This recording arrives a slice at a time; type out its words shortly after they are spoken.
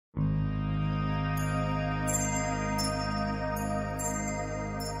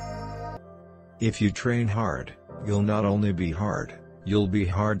If you train hard, you'll not only be hard, you'll be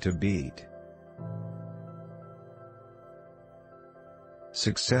hard to beat.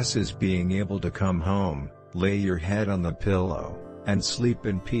 Success is being able to come home, lay your head on the pillow, and sleep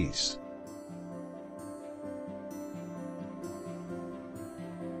in peace.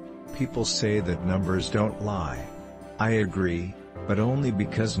 People say that numbers don't lie. I agree, but only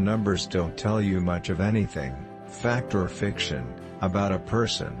because numbers don't tell you much of anything, fact or fiction, about a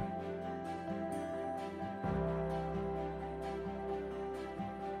person.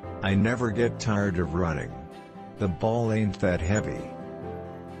 I never get tired of running. The ball ain't that heavy.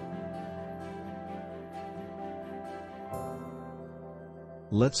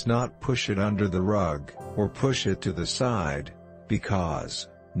 Let's not push it under the rug, or push it to the side, because,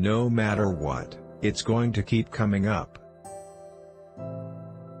 no matter what, it's going to keep coming up.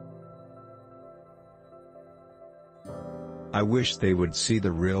 I wish they would see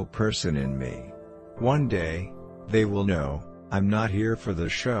the real person in me. One day, they will know, I'm not here for the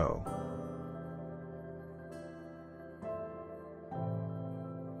show.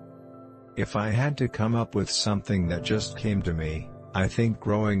 If I had to come up with something that just came to me, I think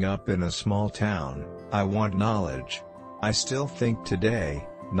growing up in a small town, I want knowledge. I still think today,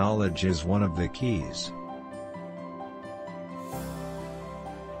 knowledge is one of the keys.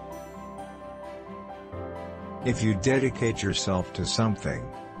 If you dedicate yourself to something,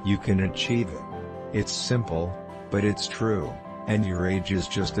 you can achieve it. It's simple, but it's true, and your age is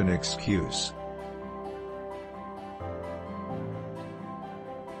just an excuse.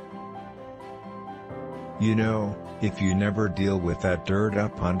 You know, if you never deal with that dirt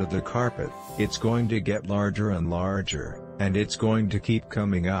up under the carpet, it's going to get larger and larger, and it's going to keep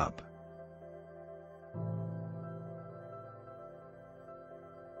coming up.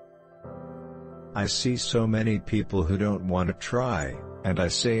 I see so many people who don't want to try, and I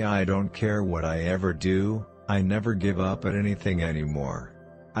say I don't care what I ever do, I never give up at anything anymore.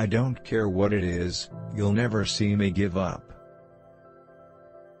 I don't care what it is, you'll never see me give up.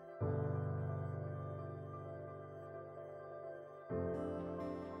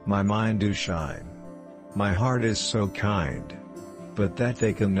 My mind do shine. My heart is so kind. But that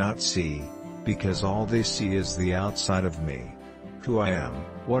they cannot see, because all they see is the outside of me. Who I am,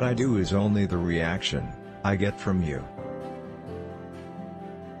 what I do is only the reaction I get from you.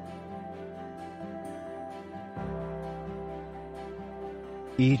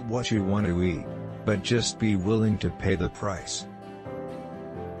 Eat what you want to eat, but just be willing to pay the price.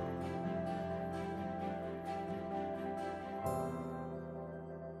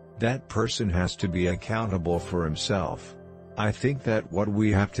 That person has to be accountable for himself. I think that what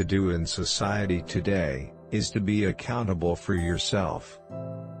we have to do in society today, is to be accountable for yourself.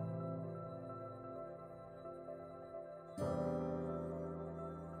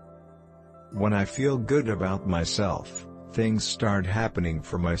 When I feel good about myself, things start happening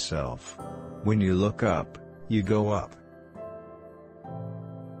for myself. When you look up, you go up.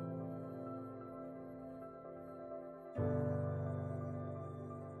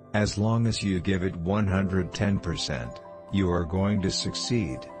 As long as you give it 110%, you are going to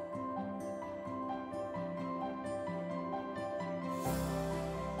succeed.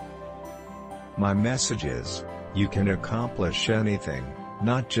 My message is, you can accomplish anything,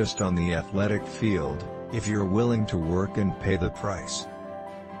 not just on the athletic field, if you're willing to work and pay the price.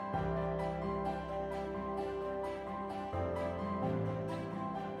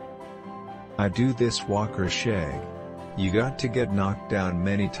 I do this Walker shake. You got to get knocked down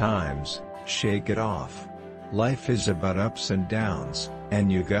many times, shake it off. Life is about ups and downs,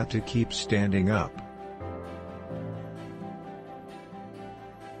 and you got to keep standing up.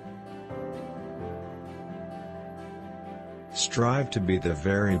 Strive to be the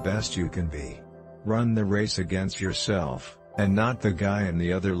very best you can be. Run the race against yourself, and not the guy in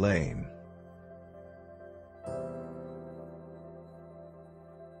the other lane.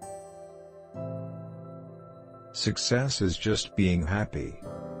 Success is just being happy.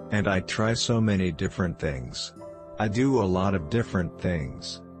 And I try so many different things. I do a lot of different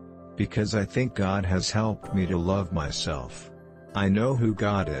things. Because I think God has helped me to love myself. I know who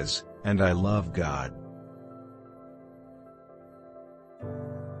God is, and I love God.